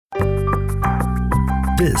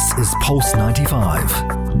This is Pulse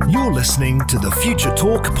 95. You're listening to the Future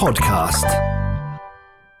Talk podcast.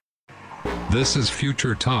 This is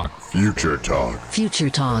Future Talk. Future Talk.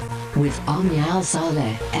 Future Talk with Omnia Al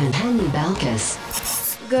Saleh and Hani Balkis.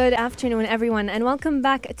 Good afternoon, everyone, and welcome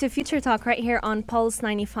back to Future Talk right here on Pulse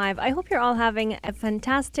 95. I hope you're all having a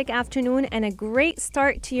fantastic afternoon and a great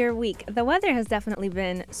start to your week. The weather has definitely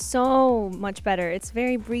been so much better. It's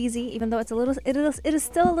very breezy, even though it is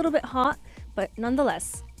still a little bit hot, but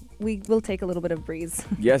nonetheless, we will take a little bit of breeze.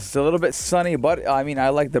 Yes, it's a little bit sunny, but I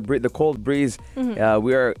like the cold breeze.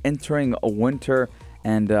 We are entering a winter,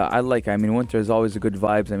 and winter is always a good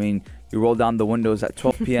vibes. You roll down the windows at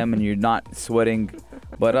 12 p.m. and you're not sweating.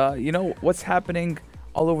 But you know what's happening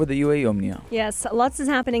all over the UAE, Omnia? Yes, lots is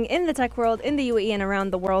happening in the tech world, in the UAE and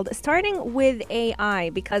around the world, starting with AI,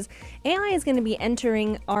 because AI is going to be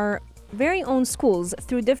entering our very own schools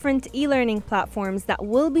through different e-learning platforms that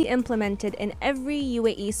will be implemented in every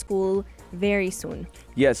UAE school very soon.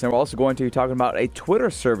 Yes, and we're also going to be talking about a Twitter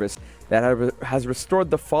service that has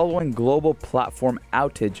restored the following global platform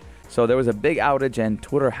outage. So there was a big outage, and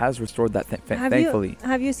Twitter has restored that, thankfully.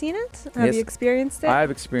 Have you seen it? Have you experienced it? I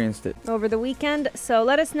have experienced it. Over the weekend. So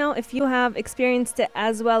let us know if you have experienced it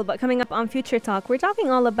as well. But coming up on Future Talk, we're talking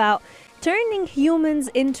all about turning humans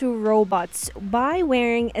into robots by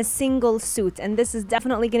wearing a single suit. And this is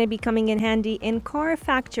definitely going to be coming in handy in Car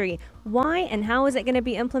Factory. Why and how is it going to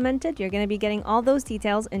be implemented? You're going to be getting all those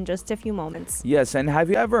details in just a few moments. Yes, and have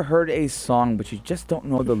you ever heard a song but you just don't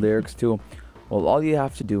know the lyrics to? Well, all you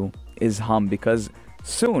have to do is hum, because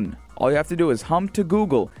soon all you have to do is hum to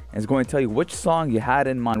Google, and it's going to tell you which song you had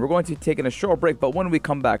in mind. We're going to be taking a short break, but when we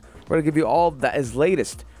come back, we're going to give you all that is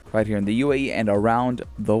latest right here in the UAE and around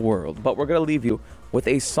the world. But we're going to leave you with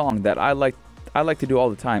a song that I like to do all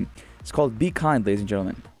the time. It's called Be Kind, ladies and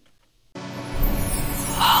gentlemen.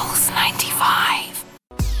 Pulse 95.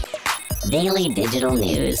 Daily digital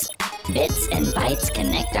news. Bits and bytes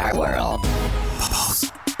connect our world.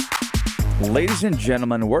 Ladies and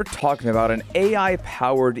gentlemen, we're talking about an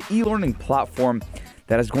AI-powered e-learning platform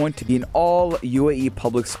that is going to be in all UAE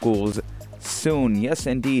public schools soon. Yes,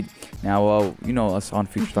 indeed. Now, you know us on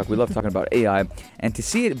Future Talk, we love talking about AI, and to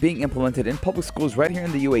see it being implemented in public schools right here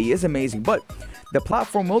in the UAE is amazing. But the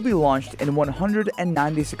platform will be launched in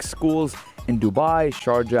 196 schools in Dubai,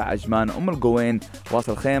 Sharjah, Ajman, Al Quwain, Ras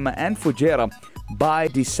Al Khaimah, and Fujairah by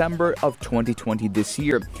December of 2020 this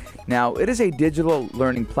year. Now, it is a digital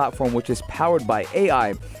learning platform which is powered by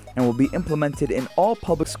AI and will be implemented in all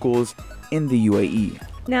public schools in the UAE.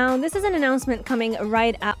 Now, this is an announcement coming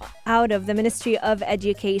right out of the Ministry of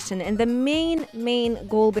Education, and the main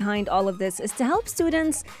goal behind all of this is to help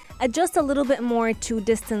students adjust a little bit more to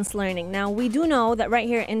distance learning. Now, we do know that right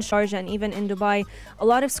here in Sharjah and even in Dubai, a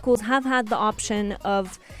lot of schools have had the option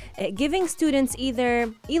of giving students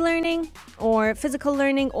either e-learning or physical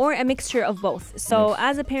learning or a mixture of both. So yes,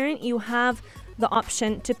 as a parent, you have the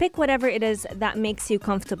option to pick whatever it is that makes you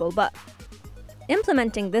comfortable. But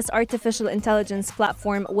implementing this artificial intelligence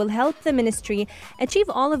platform will help the ministry achieve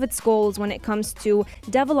all of its goals when it comes to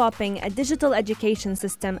developing a digital education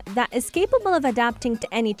system that is capable of adapting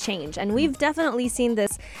to any change. And we've definitely seen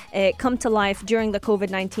this come to life during the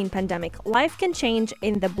COVID-19 pandemic. Life can change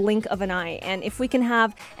in the blink of an eye. And if we can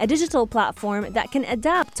have a digital platform that can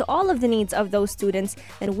adapt to all of the needs of those students,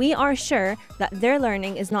 then we are sure that their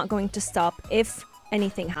learning is not going to stop if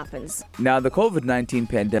anything happens. Now, the COVID-19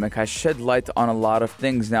 pandemic has shed light on a lot of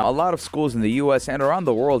things. Now, a lot of schools in the U.S. and around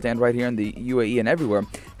the world and right here in the UAE and everywhere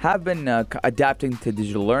have been adapting to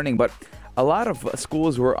digital learning, but a lot of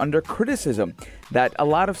schools were under criticism that a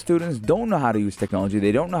lot of students don't know how to use technology.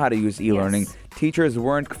 They don't know how to use e-learning. Yes. Teachers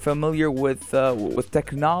weren't familiar with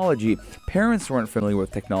technology. Parents weren't familiar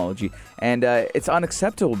with technology. And it's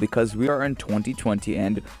unacceptable because we are in 2020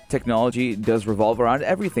 and technology does revolve around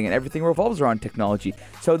everything, and everything revolves around technology.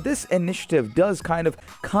 So this initiative does kind of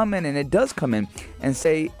come in, and it does come in and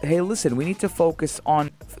say, hey, listen, we need to focus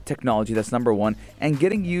on technology. That's number one. And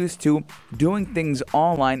getting used to doing things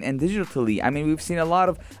online and digitally. I mean, we've seen a lot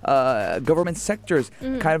of government sectors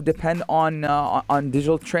kind of depend on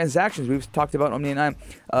digital transactions. We've talked about Omni and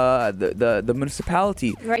I, the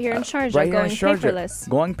municipality right here in Sharjah,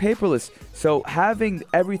 going paperless. So having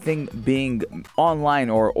everything being online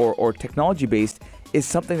or technology based is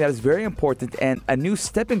something that is very important and a new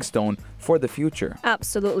stepping stone for the future.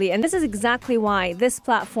 Absolutely. And this is exactly why this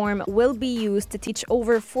platform will be used to teach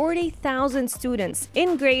over 40,000 students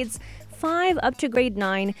in grades 5 up to grade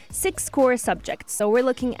 9, 6 core subjects. So we're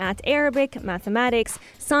looking at Arabic, mathematics,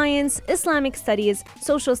 science, Islamic studies,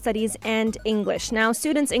 social studies, and English. Now,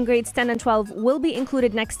 students in grades 10 and 12 will be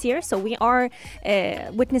included next year. So we are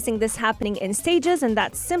witnessing this happening in stages, and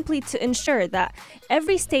that's simply to ensure that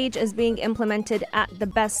every stage is being implemented at the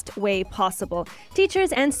best way possible.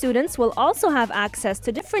 Teachers and students will also have access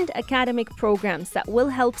to different academic programs that will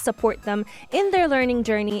help support them in their learning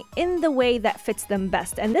journey in the way that fits them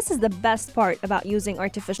best. And this is the best part about using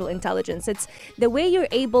artificial intelligence. It's the way you're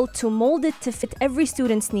able to mold it to fit every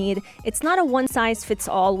student's need. It's not a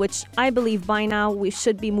one-size-fits-all, which I believe by now we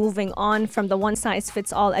should be moving on from the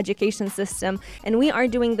one-size-fits-all education system. And we are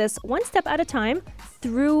doing this one step at a time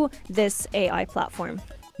through this AI platform.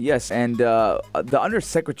 Yes, and the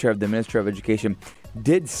Undersecretary of the Ministry of Education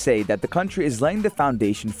did say that the country is laying the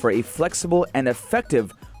foundation for a flexible and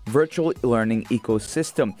effective virtual learning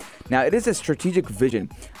ecosystem. Now, it is a strategic vision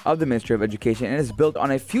of the Ministry of Education and is built on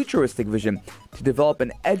a futuristic vision to develop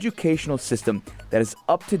an educational system that is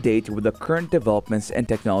up to date with the current developments and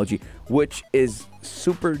technology, which is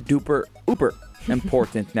super duper uber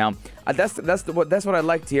important. Now, that's what I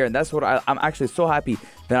like to hear, and that's what I'm actually so happy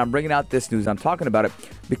that I'm bringing out this news. I'm talking about it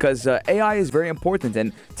because AI is very important,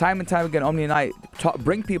 and time again, Omni and I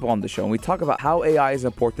bring people on the show, and we talk about how AI is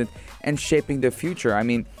important and shaping the future. I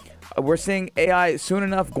mean, we're seeing AI soon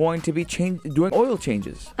enough going to be doing oil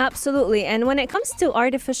changes. Absolutely. And when it comes to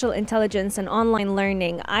artificial intelligence and online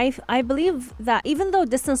learning, I believe that even though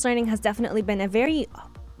distance learning has definitely been a very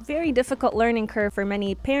difficult learning curve for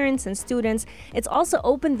many parents and students, it's also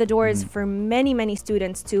opened the doors for many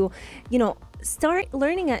students to, start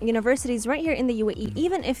learning at universities right here in the UAE,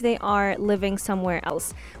 even if they are living somewhere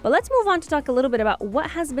else. But let's move on to talk a little bit about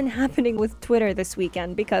what has been happening with Twitter this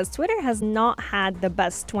weekend, because Twitter has not had the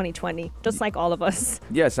best 2020, just like all of us.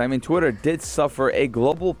 Yes, I mean, Twitter did suffer a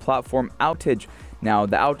global platform outage. Now,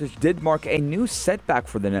 the outage did mark a new setback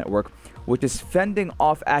for the network, which is fending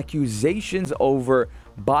off accusations over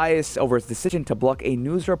bias over its decision to block a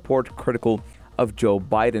news report critical of Joe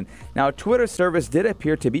Biden. Now, Twitter's service did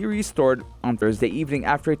appear to be restored on Thursday evening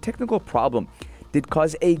after a technical problem did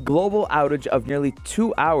cause a global outage of nearly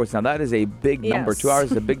 2 hours. Now, that is a big number. 2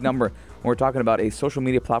 hours is a big number when we're talking about a social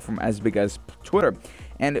media platform as big as Twitter.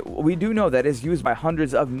 And we do know that is used by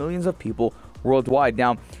hundreds of millions of people worldwide.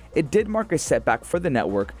 Now, it did mark a setback for the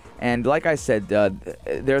network. And like I said,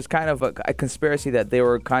 there's kind of a conspiracy that they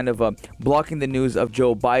were kind of blocking the news of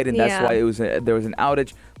Joe Biden. That's why there was an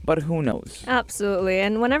outage. But who knows? Absolutely.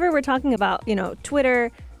 And whenever we're talking about,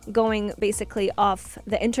 Twitter going basically off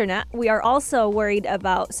the internet, we are also worried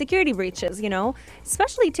about security breaches,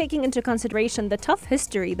 especially taking into consideration the tough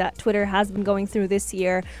history that Twitter has been going through this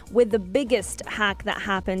year with the biggest hack that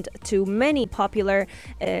happened to many popular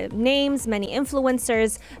names, many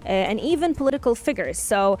influencers, and even political figures.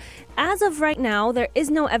 So as of right now, there is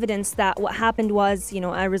no evidence that what happened was,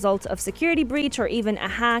 a result of security breach or even a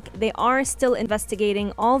hack. They are still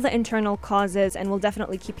investigating all the internal causes and will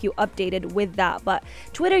definitely keep you updated with that. But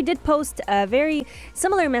Twitter did post a very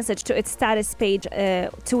similar message to its status page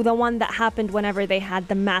to the one that happened whenever they had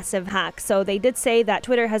the massive hack. So they did say that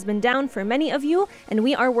Twitter has been down for many of you, and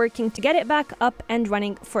we are working to get it back up and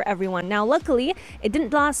running for everyone. Now, luckily, it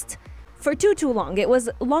didn't last for too long. It was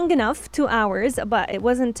long enough, 2 hours, but it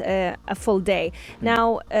wasn't a full day.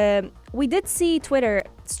 Now, we did see Twitter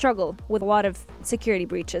struggle with a lot of security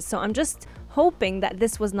breaches, so I'm just hoping that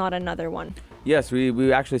this was not another one. Yes,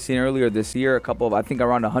 we actually seen earlier this year a couple of, I think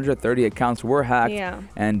around 130 accounts were hacked. Yeah.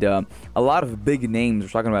 And a lot of big names, we're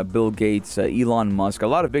talking about Bill Gates, Elon Musk, a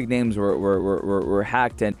lot of big names were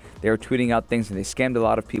hacked, and they were tweeting out things and they scammed a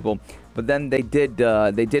lot of people. But then they did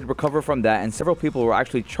recover from that, and several people were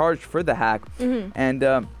actually charged for the hack.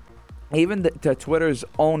 And even Twitter's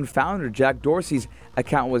own founder, Jack Dorsey's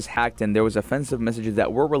account was hacked, and there was offensive messages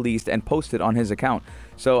that were released and posted on his account.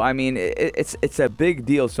 So, I mean, it's a big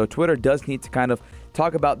deal. So Twitter does need to kind of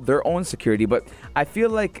talk about their own security. But I feel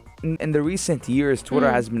like in the recent years, Twitter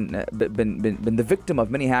has been the victim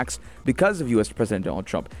of many hacks because of U.S. President Donald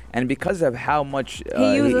Trump, and because of how much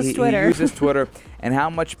he uses Twitter, and how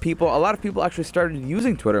much a lot of people actually started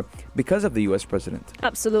using Twitter because of the U.S. president.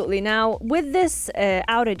 Absolutely. Now, with this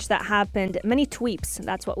outage that happened, many tweets,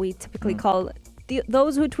 that's what we typically call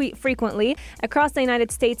those who tweet frequently across the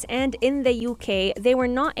United States and in the UK, they were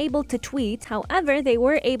not able to tweet. However, they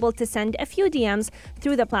were able to send a few DMs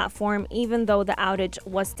through the platform, even though the outage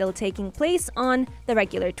was still taking place on the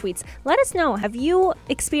regular tweets. Let us know, have you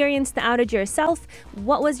experienced the outage yourself?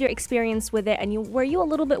 What was your experience with it? And were you a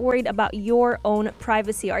little bit worried about your own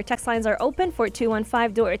privacy? Our text lines are open for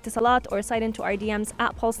 215 do Itisalat or slide into our DMs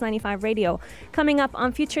at Pulse 95 Radio. Coming up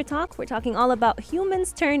on Future Talk, we're talking all about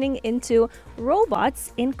humans turning into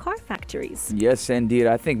robots in car factories. Yes, indeed.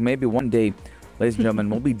 I think maybe one day, ladies and gentlemen,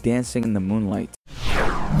 we'll be dancing in the moonlight.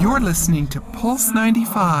 You're listening to Pulse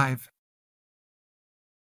 95.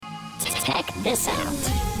 Check this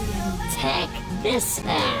out. Check this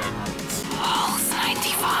out. Pulse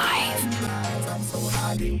 95.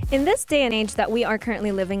 In this day and age that we are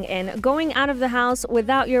currently living in, going out of the house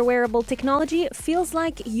without your wearable technology feels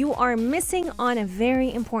like you are missing on a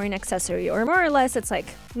very important accessory, or more or less it's like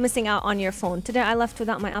missing out on your phone. Today I left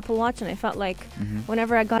without my Apple Watch, and I felt like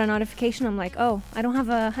whenever I got a notification, I'm like, oh, I don't have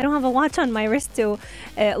a watch on my wrist to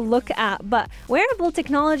look at. But wearable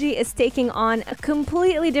technology is taking on a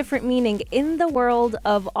completely different meaning in the world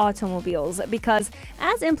of automobiles, because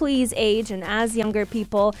as employees age and as younger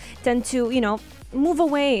people tend to, move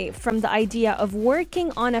away from the idea of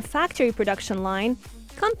working on a factory production line,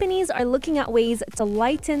 companies are looking at ways to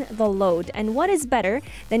lighten the load. And what is better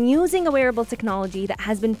than using a wearable technology that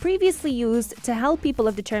has been previously used to help people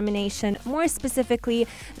of determination, more specifically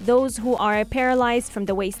those who are paralyzed from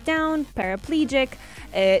the waist down, paraplegic,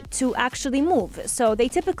 to actually move. So they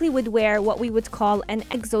typically would wear what we would call an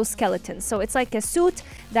exoskeleton. So it's like a suit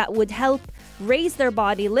that would help raise their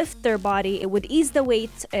body, lift their body. It would ease the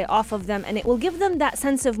weight off of them, and it will give them that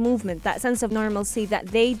sense of movement, that sense of normalcy that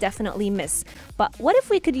they definitely miss. But what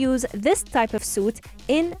if we could use this type of suit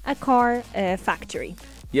in a car factory?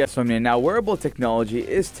 Yes, I mean, now wearable technology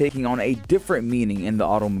is taking on a different meaning in the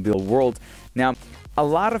automobile world. Now, a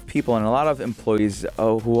lot of people and a lot of employees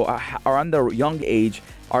who are on the young age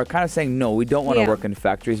are kind of saying, no, we don't want to work in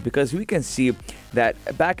factories, because we can see that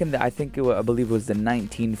back in the, I believe it was the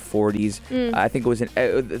 1940s. I think it was in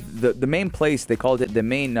the main place, they called it, the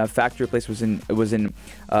main factory place was in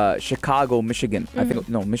Chicago, Michigan. I think,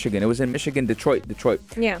 no, Michigan. It was in Michigan, Detroit.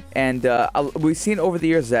 Yeah. And we've seen over the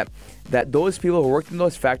years that those people who worked in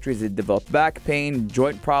those factories, they developed back pain,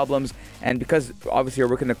 joint problems, and because obviously you're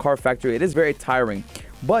working in a car factory, it is very tiring.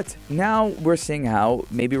 But now we're seeing how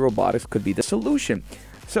maybe robotics could be the solution.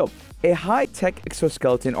 So, a high-tech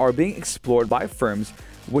exoskeleton are being explored by firms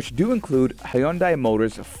which do include Hyundai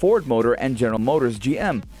Motors, Ford Motor, and General Motors,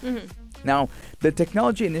 GM. Now, the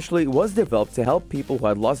technology initially was developed to help people who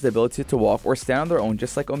had lost the ability to walk or stand on their own,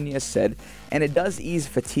 just like Omnia said, and it does ease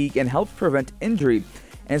fatigue and helps prevent injury,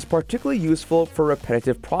 and is particularly useful for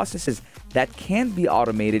repetitive processes that can be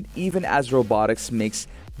automated even as robotics makes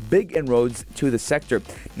big inroads to the sector.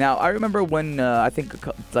 Now, I remember when I think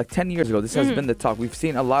like 10 years ago, this has been the talk. We've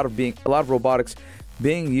seen a lot of robotics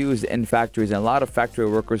being used in factories, and a lot of factory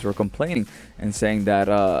workers were complaining and saying that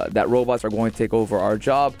that robots are going to take over our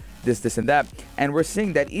job, this and that. And we're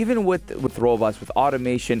seeing that even with robots, with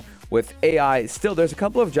automation, with AI, still there's a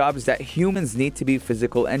couple of jobs that humans need to be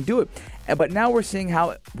physical and do it. But now we're seeing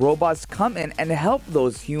how robots come in and help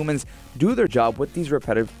those humans do their job with these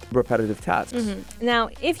repetitive tasks. Now,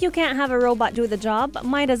 if you can't have a robot do the job,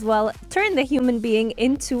 might as well turn the human being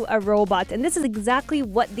into a robot. And this is exactly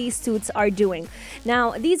what these suits are doing.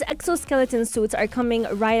 Now, these exoskeleton suits are coming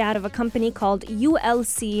right out of a company called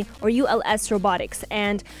ULC or ULS Robotics.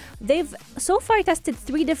 And they've so far tested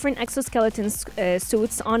 3 different exoskeleton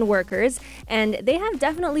suits on workers. And they have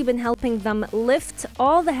definitely been helping them lift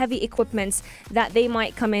all the heavy equipment that they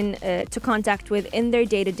might come in to contact with in their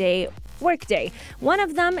day-to-day workday. One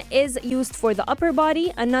of them is used for the upper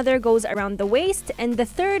body, another goes around the waist, and the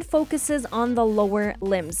third focuses on the lower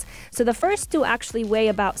limbs. So the first 2 actually weigh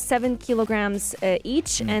about 7 kilograms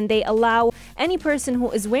each, and they allow any person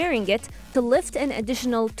who is wearing it to lift an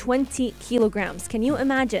additional 20 kilograms. Can you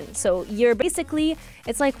imagine? So you're basically,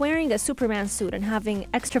 it's like wearing a Superman suit and having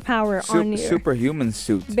extra power on you. Superhuman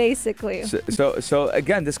suit. Basically. So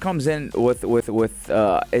again, this comes in with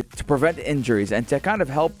it to prevent injuries and to kind of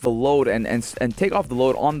help the load and take off the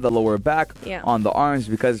load on the lower back, on the arms,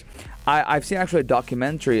 because I've seen actually a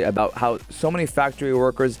documentary about how so many factory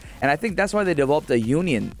workers, and I think that's why they developed a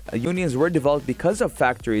union. Unions were developed because of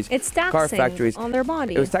factories, it's car factories. On their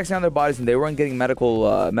body. It was taxing on their bodies, and they weren't getting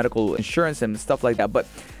medical insurance and stuff like that. But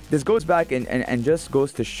this goes back and just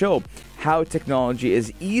goes to show how technology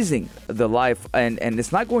is easing the life, and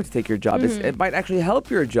it's not going to take your job. It might actually help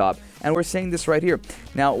your job, and we're saying this right here.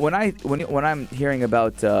 Now, when I'm hearing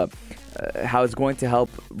about how it's going to help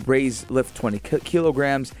lift 20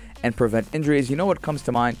 kilograms and prevent injuries. You know what comes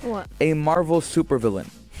to mind? What? A Marvel supervillain.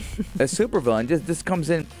 A supervillain just comes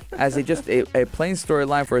in as a plain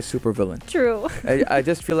storyline for a supervillain. True. I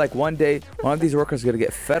just feel like one day one of these workers is going to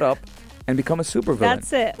get fed up and become a supervillain.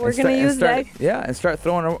 That's it. We're And going to start- use and start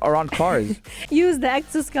throwing around cars. use the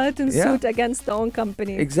exoskeleton Yeah. suit against the own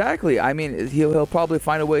company. Exactly. I mean, he'll probably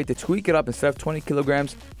find a way to tweak it up instead of 20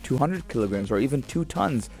 kilograms, 200 kilograms, or even 2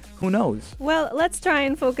 tons. Who knows? Well, let's try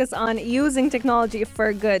and focus on using technology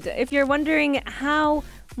for good. If you're wondering how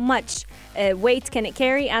much weight can it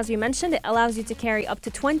carry, as we mentioned, it allows you to carry up to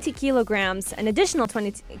 20 kilograms, an additional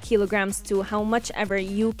 20 kilograms to how much ever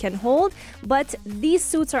you can hold. But these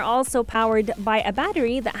suits are also powered by a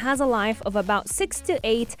battery that has a life of about 6 to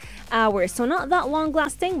 8 hours. So not that long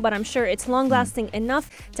lasting, but I'm sure it's long lasting enough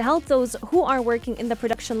to help those who are working in the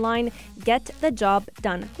production line get the job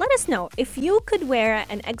done. Let us know, if you could wear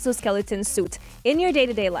an exoskeleton suit in your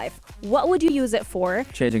day-to-day life, what would you use it for?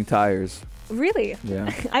 Changing tires. Really?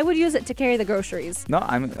 Yeah. I would use it to carry the groceries No,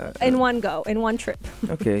 I'm. in one go, in one trip.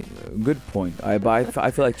 Okay, good point. I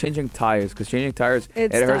feel like changing tires, because changing tires,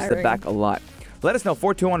 It's it hurts the tiring. back a lot. Let us know,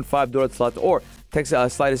 4215 slot, or text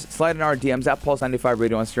slide in our DMs at Pulse95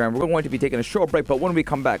 Radio on Instagram. We're going to be taking a short break, but when we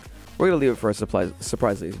come back, we're going to leave it for a surprise,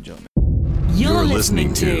 ladies and gentlemen. You're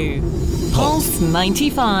listening to Pulse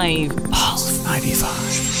 95. Pulse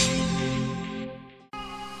 95.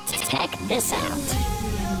 Check this out.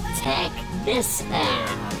 Check this out.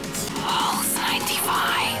 Pulse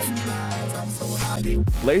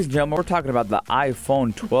 95. Ladies and gentlemen, we're talking about the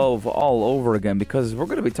iPhone 12 all over again, because we're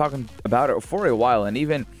going to be talking about it for a while and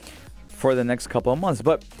even for the next couple of months.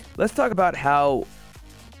 But let's talk about how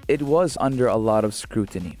it was under a lot of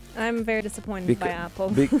scrutiny. I'm very disappointed by Apple.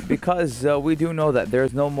 Because we do know that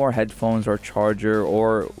there's no more headphones or charger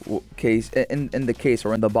or case in the case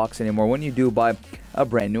or in the box anymore when you do buy a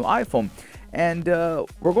brand new iPhone. And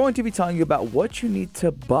we're going to be telling you about what you need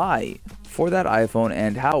to buy for that iPhone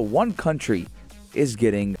and how one country is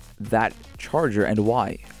getting that charger and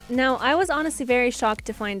why. Now, I was honestly very shocked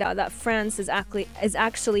to find out that France is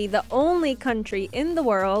actually the only country in the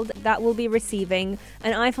world that will be receiving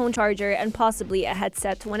an iPhone charger and possibly a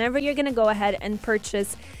headset whenever you're going to go ahead and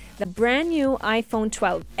purchase the brand new iPhone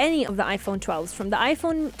 12, any of the iPhone 12s, from the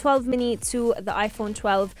iPhone 12 mini to the iPhone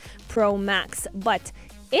 12 Pro Max. But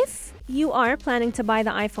if you are planning to buy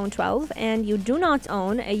the iPhone 12 and you do not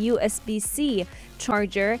own a USB-C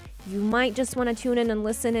charger, you might just want to tune in and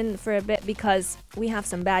listen in for a bit, because we have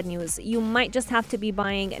some bad news. You might just have to be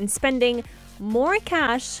buying and spending more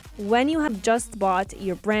cash when you have just bought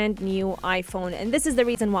your brand new iPhone. And this is the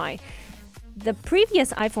reason why. The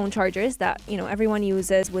previous iPhone chargers that everyone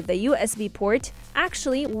uses with the USB port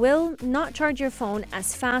actually will not charge your phone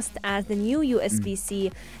as fast as the new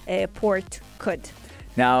USB-C port could.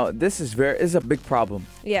 Now, this is a big problem.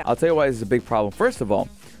 Yeah. I'll tell you why this is a big problem. First of all,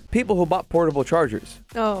 people who bought portable chargers.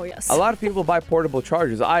 Oh, yes. A lot of people buy portable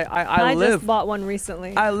chargers. I just bought one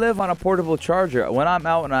recently. I live on a portable charger. When I'm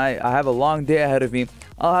out and I have a long day ahead of me,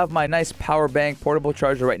 I'll have my nice power bank portable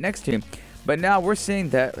charger right next to me. But now we're seeing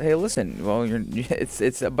that, hey, listen, well, it's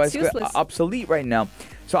basically useless. obsolete right now.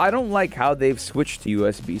 So I don't like how they've switched to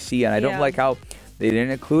USB-C, and I don't like how they didn't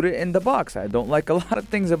include it in the box. I don't like a lot of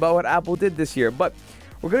things about what Apple did this year. But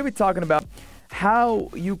we're going to be talking about how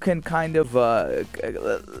you can kind of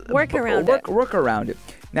work around it.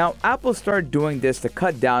 Now, Apple started doing this to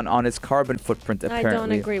cut down on its carbon footprint, apparently. I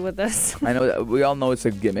don't agree with this. I know that we all know it's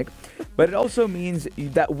a gimmick, but it also means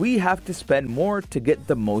that we have to spend more to get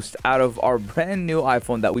the most out of our brand new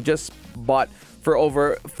iPhone that we just bought for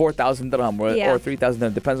over 4,000 dirham or 3,000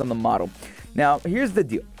 dirham, depends on the model. Now, here's the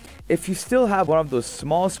deal. If you still have one of those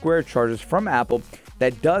small square chargers from Apple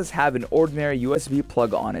that does have an ordinary USB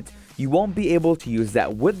plug on it, you won't be able to use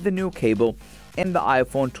that with the new cable in the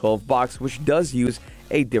iPhone 12 box, which does use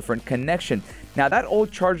a different connection. Now, that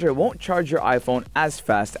old charger won't charge your iPhone as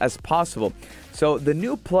fast as possible. So the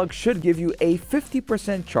new plug should give you a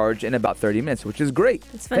 50% charge in about 30 minutes, which is great.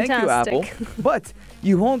 It's Thank you, Apple. fantastic. But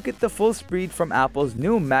you won't get the full speed from Apple's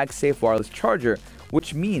new MagSafe wireless charger,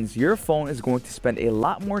 which means your phone is going to spend a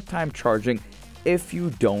lot more time charging if you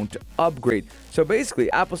don't upgrade. So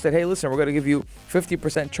basically, Apple said, hey, listen, we're going to give you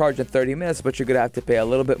 50% charge in 30 minutes, but you're going to have to pay a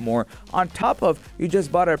little bit more on top of you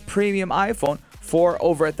just bought a premium iPhone for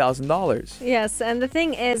over $1,000. Yes, and the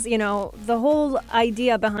thing is, the whole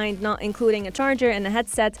idea behind not including a charger and a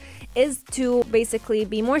headset is to basically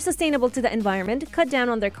be more sustainable to the environment, cut down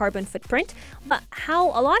on their carbon footprint. But how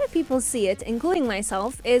a lot of people see it, including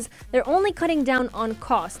myself, is they're only cutting down on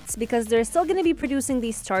costs because they're still going to be producing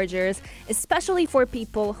these chargers, especially for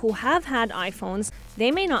people who have had iPhones. They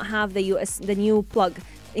may not have the new plug,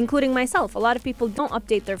 including myself. A lot of people don't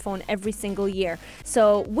update their phone every single year.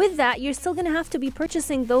 So with that, you're still going to have to be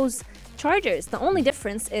purchasing those chargers. The only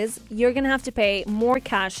difference is you're going to have to pay more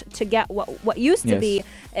cash to get what used to be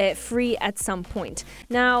free at some point.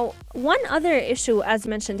 Now, one other issue, as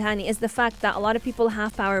mentioned, Hani, is the fact that a lot of people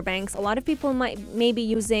have power banks. A lot of people may be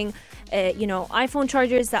using iPhone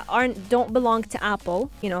chargers that don't belong to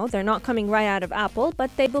Apple. They're not coming right out of Apple,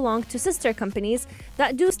 but they belong to sister companies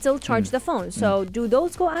that do still charge the phone. So do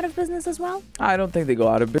those go out of business as well? I don't think they go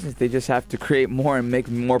out of business. They just have to create more and make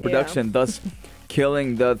more production, thus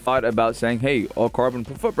killing the thought about saying, hey, all carbon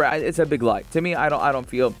footprint. It's a big lie. To me, I don't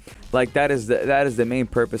feel like that is the main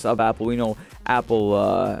purpose of Apple. We know Apple,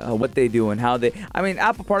 what they do and how they. I mean,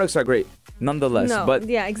 Apple products are great, nonetheless. No, but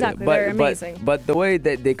yeah, exactly. They're amazing. But the way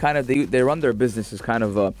that they run their business is kind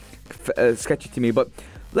of sketchy to me. But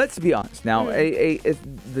let's be honest. Now,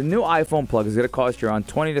 the new iPhone plug is going to cost you around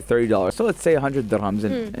 $20 to $30. So let's say 100 dirhams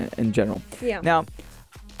in general. Yeah. Now,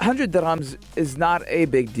 100 dirhams is not a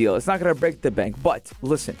big deal. It's not going to break the bank. But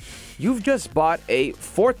listen, you've just bought a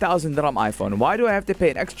 4,000 dirham iPhone. Why do I have to pay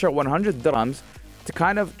an extra 100 dirhams to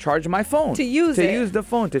kind of charge my phone? To use the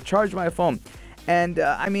phone, to charge my phone. And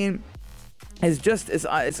I mean, it's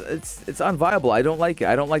unviable. I don't like it.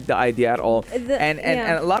 I don't like the idea at all. And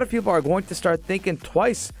a lot of people are going to start thinking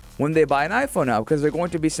twice when they buy an iPhone now, because they're going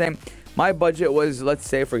to be saying, my budget was, let's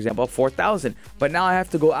say, for example, 4,000, but now I have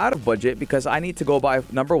to go out of budget because I need to go buy,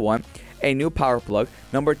 number one, a new power plug,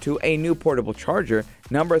 number two, a new portable charger,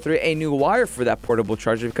 number three, a new wire for that portable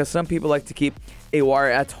charger, because some people like to keep a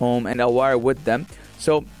wire at home and a wire with them.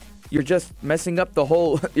 So you're just messing up their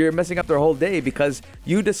whole day because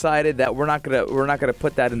you decided that we're not gonna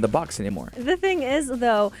put that in the box anymore. The thing is,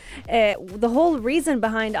 though, the whole reason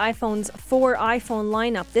behind iPhone's iPhone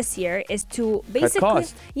lineup this year is to basically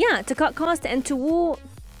cut cost and to woo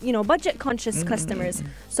budget conscious customers.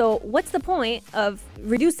 So what's the point of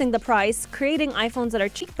reducing the price, creating iPhones that are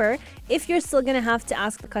cheaper, if you're still gonna have to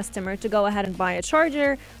ask the customer to go ahead and buy a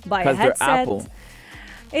charger, buy a headset? They're Apple.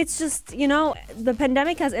 It's just, the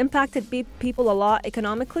pandemic has impacted people a lot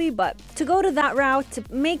economically, but to go to that route, to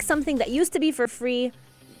make something that used to be for free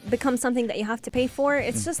become something that you have to pay for,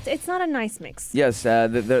 it's not a nice mix. Yes,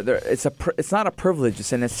 it's not a privilege,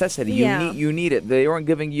 it's a necessity. You need it. They weren't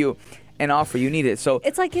giving you an offer, you need it. So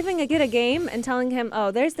it's like giving a kid a game and telling him,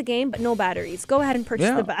 oh, there's the game, but no batteries. Go ahead and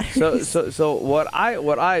purchase the batteries. So what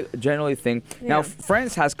I generally think, now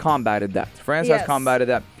France has combated that.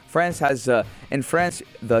 France has, in France,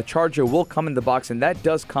 the charger will come in the box, and that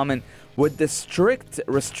does come in with the strict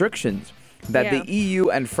restrictions that the EU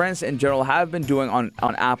and France in general have been doing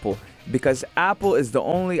on Apple, because Apple is the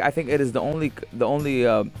only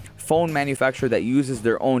phone manufacturer that uses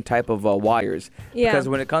their own type of wires. Yeah. Because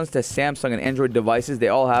when it comes to Samsung and Android devices, they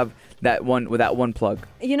all have that one plug.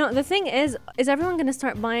 The thing is everyone going to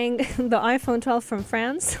start buying the iPhone 12 from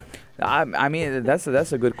France? I mean, that's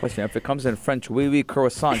a good question. If it comes in French, oui,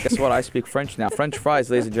 croissant. Guess what? I speak French now. French fries,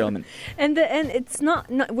 ladies and gentlemen. And it's not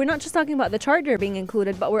we're not just talking about the charger being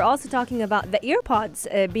included, but we're also talking about the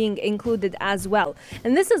EarPods being included as well.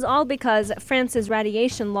 And this is all because France's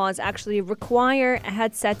radiation laws actually require a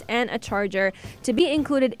headset and a charger to be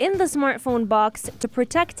included in the smartphone box to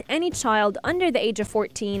protect any child under the age of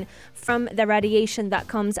 14 from the radiation that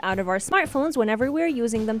comes out of our smartphones whenever we're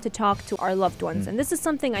using them to talk to our loved ones. And this is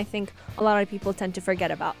something I think a lot of people tend to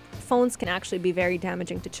forget about. Phones can actually be very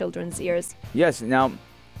damaging to children's ears. Yes. Now,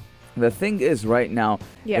 the thing is right now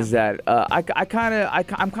is that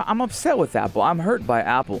I'm upset with Apple. I'm hurt by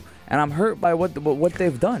Apple, and I'm hurt by what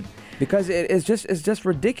they've done, because it's just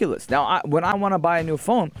ridiculous. Now, when I want to buy a new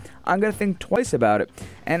phone, I'm gonna think twice about it.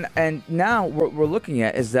 And now what we're looking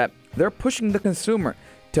at is that they're pushing the consumer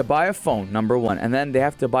to buy a phone, number one, and then they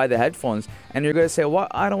have to buy the headphones, and you're going to say, well,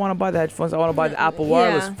 I don't want to buy the headphones, I want to buy the Apple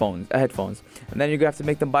wireless headphones, and then you're going to have to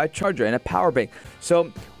make them buy a charger and a power bank. So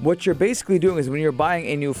what you're basically doing is, when you're buying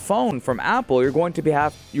a new phone from Apple, you're going to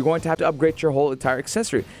have to upgrade your whole entire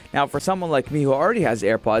accessory. Now, for someone like me who already has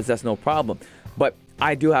AirPods, that's no problem, but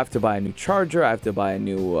I do have to buy a new charger. I have to buy a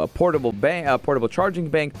new portable charging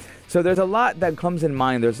bank. So there's a lot that comes in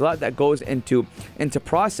mind. There's a lot that goes into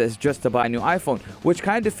process just to buy a new iPhone, which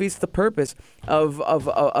kind of defeats the purpose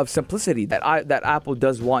of simplicity that Apple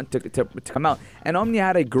does want to come out. And Omnia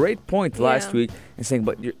had a great point last week in saying,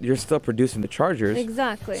 but you're still producing the chargers.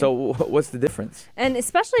 Exactly. So what's the difference? And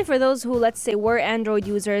especially for those who, let's say, were Android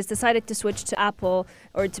users, decided to switch to Apple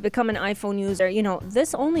or to become an iPhone user,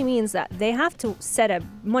 this only means that they have to set a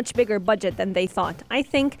much bigger budget than they thought. I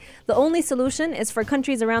think the only solution is for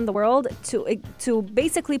countries around the world to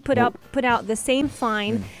basically put out the same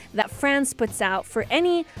fine that France puts out for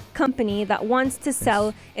any company that wants to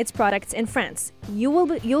sell its products in France.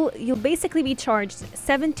 You'll basically be charged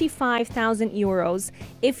 75,000 euros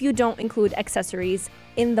if you don't include accessories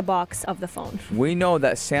in the box of the phone. We know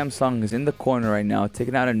that Samsung is in the corner right now,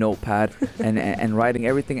 taking out a notepad and writing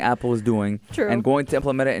everything Apple is doing. True. And going to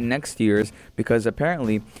implement it in next year's, because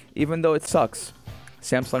apparently, even though it sucks,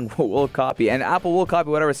 Samsung will copy, and Apple will copy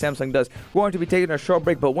whatever Samsung does. We're going to be taking a short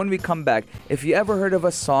break, but when we come back, if you ever heard of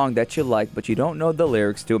a song that you like, but you don't know the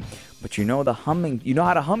lyrics to, but you know the humming, you know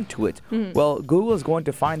how to hum to it, well, Google is going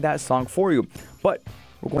to find that song for you. But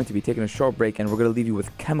we're going to be taking a short break, and we're going to leave you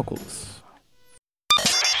with Chemicals.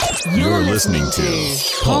 You're listening to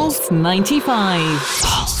Pulse 95.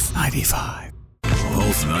 Pulse 95.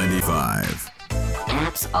 Pulse 95.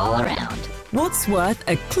 Apps all around. What's worth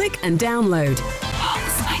a click and download?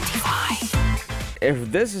 Pulse 95.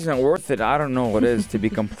 If this isn't worth it, I don't know what is, to be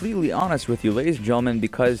completely honest with you, ladies and gentlemen,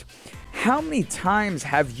 because how many times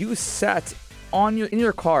have you sat in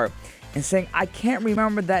your car and saying, I can't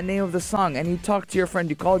remember that name of the song, and you talked to your friend,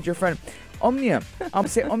 you called your friend, Omnia, I'm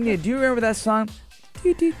saying, Omnia, do you remember that song?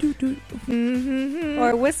 Or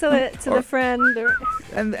whistle it to the friend.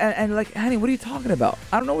 And like, honey, what are you talking about?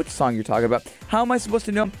 I don't know which song you're talking about. How am I supposed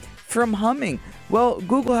to know from humming? Well,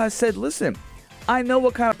 Google has said, listen, I know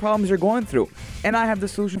what kind of problems you're going through, and I have the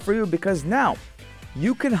solution for you, because now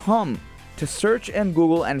you can hum to search in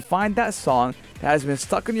Google and find that song that has been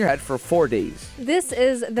stuck in your head for 4 days. This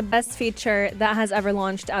is the best feature that has ever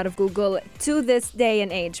launched out of Google to this day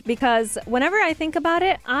and age, because whenever I think about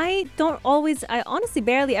it, I honestly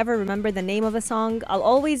barely ever remember the name of a song. I'll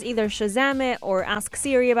always either Shazam it or ask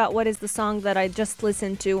Siri about what is the song that I just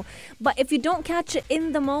listened to. But if you don't catch it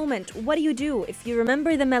in the moment, what do? If you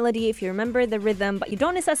remember the melody, if you remember the rhythm, but you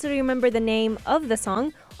don't necessarily remember the name of the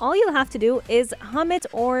song, all you'll have to do is hum it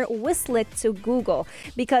or whistle it to Google,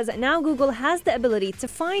 because now Google has the ability to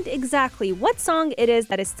find exactly what song it is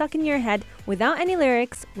that is stuck in your head without any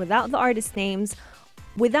lyrics, without the artist names,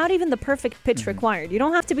 without even the perfect pitch required. You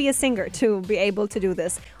don't have to be a singer to be able to do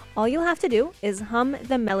this. All you'll have to do is hum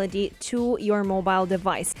the melody to your mobile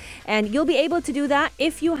device. And you'll be able to do that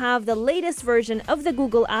if you have the latest version of the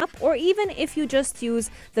Google app, or even if you just use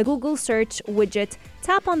the Google search widget,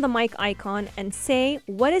 tap on the mic icon and say,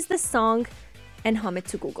 what is the song? And hum it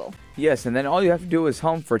to Google. Yes, and then all you have to do is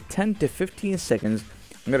hum for 10 to 15 seconds.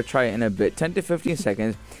 I'm going to try it in a bit. 10 to 15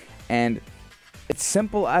 seconds. And it's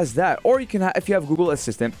simple as that. Or you can, if you have Google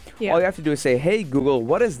Assistant, all you have to do is say, hey, Google,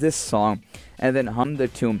 what is this song? And then hum the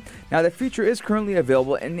tune. Now, the feature is currently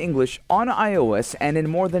available in English on iOS and in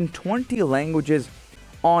more than 20 languages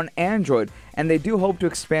on Android. And they do hope to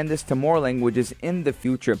expand this to more languages in the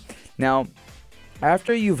future. Now,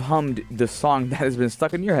 after you've hummed the song that has been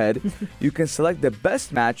stuck in your head, you can select the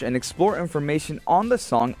best match and explore information on the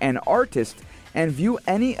song and artist, and view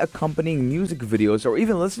any accompanying music videos, or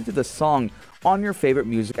even listen to the song on your favorite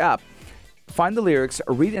music app. Find the lyrics,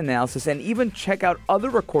 read analysis, and even check out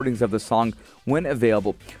other recordings of the song when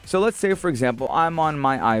available. So let's say, for example, I'm on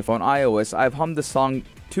my iPhone, iOS, I've hummed the song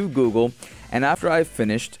to Google, and after I've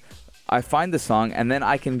finished, I find the song, and then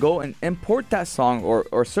I can go and import that song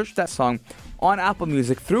or search that song on Apple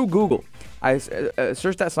Music through Google. I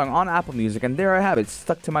searched that song on Apple Music, and there I have it,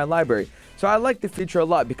 stuck to my library. So I like the feature a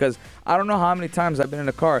lot, because I don't know how many times I've been in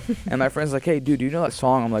a car and my friend's like, hey, dude, do you know that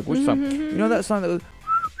song? I'm like, which song? You know that song that was...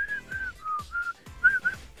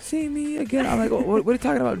 See me again. I'm like, what are you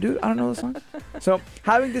talking about, dude? I don't know the song. So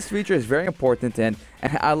having this feature is very important, and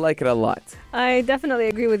I like it a lot. I definitely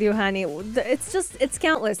agree with you, Hani. It's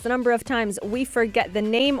countless the number of times we forget the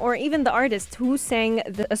name or even the artist who sang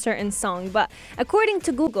a certain song. But according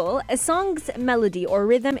to Google, a song's melody or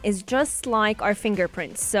rhythm is just like our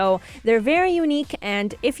fingerprints. So they're very unique,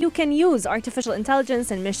 and if you can use artificial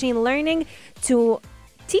intelligence and machine learning to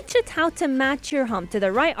teach it how to match your hum to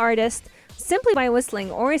the right artist, simply by whistling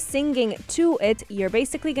or singing to it, you're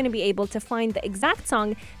basically going to be able to find the exact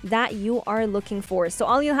song that you are looking for. So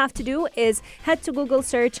all you have to do is head to Google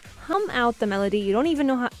search, hum out the melody. You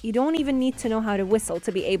don't even need to know how to whistle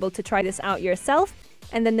to be able to try this out yourself.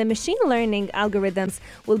 And then the machine learning algorithms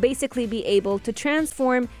will basically be able to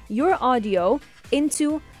transform your audio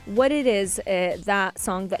into what it is, that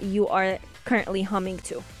song that you are currently humming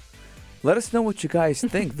to. Let us know what you guys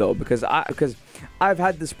think, though, because I've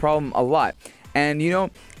had this problem a lot. And,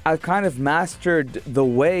 I've kind of mastered the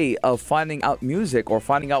way of finding out music or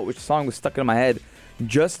finding out which song was stuck in my head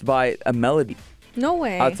just by a melody. No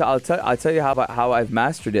way. I'll tell you how I've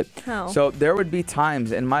mastered it. How? So there would be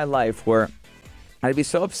times in my life where I'd be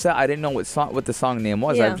so upset I didn't know what the song name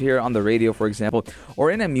was. Yeah. I'd hear it on the radio, for example,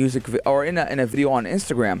 or in a or in a video on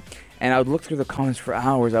Instagram, and I would look through the comments for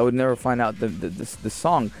hours. I would never find out the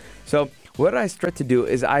song. So what I start to do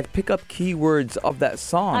is I'd pick up keywords of that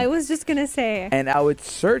song. I was just gonna say. And I would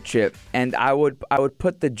search it, and I would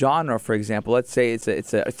put the genre, for example. Let's say it's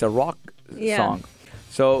a rock song.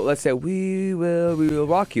 So let's say we will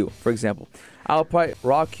rock you, for example. I'll put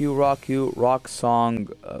rock song,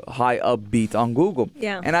 high upbeat on Google.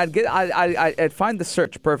 Yeah. And I'd find the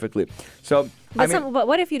search perfectly. So But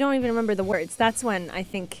what if you don't even remember the words? That's when I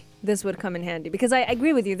think this would come in handy, because I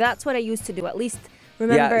agree with you. That's what I used to do. At least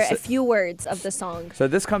remember a few words of the song. So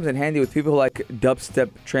this comes in handy with people who like dubstep,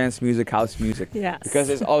 trance music, house music. Yes. Because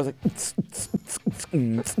it's always like.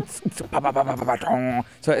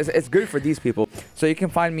 So it's good for these people. So you can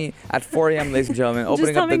find me at 4 a.m., ladies and gentlemen,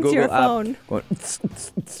 opening up the Google app, going,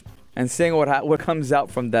 and seeing what comes out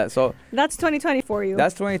from that. So that's 2020 for you.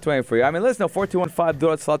 That's 2020 for you. I mean, let us know,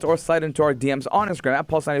 4215 slots, or slide into our DMs on Instagram at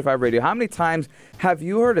Pulse95 Radio. How many times have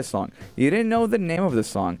you heard a song? You didn't know the name of the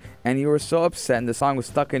song, and you were so upset, and the song was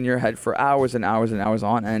stuck in your head for hours and hours and hours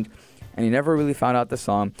on end, and you never really found out the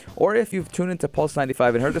song. Or if you've tuned into Pulse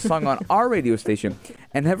 95 and heard the song on our radio station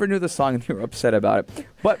and never knew the song and you were upset about it.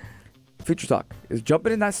 But Future Talk is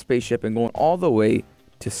jumping in that spaceship and going all the way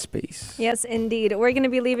to space. Yes, indeed. We're going to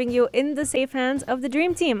be leaving you in the safe hands of the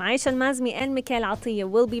Dream Team. Aisha Al-Mazmi and Mikhail Atiyah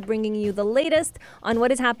will be bringing you the latest on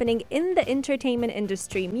what is happening in the entertainment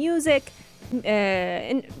industry. Music,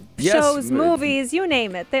 shows, movies, you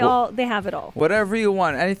name it. They have it all. Whatever you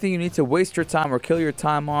want, anything you need to waste your time or kill your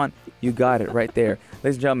time on, you got it right there.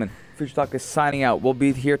 Ladies and gentlemen, Future Talk is signing out. We'll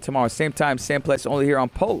be here tomorrow, same time, same place, only here on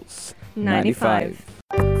Pulse 95.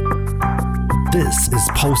 This is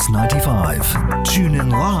Pulse 95. Tune in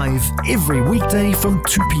live every weekday from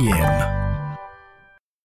 2 p.m.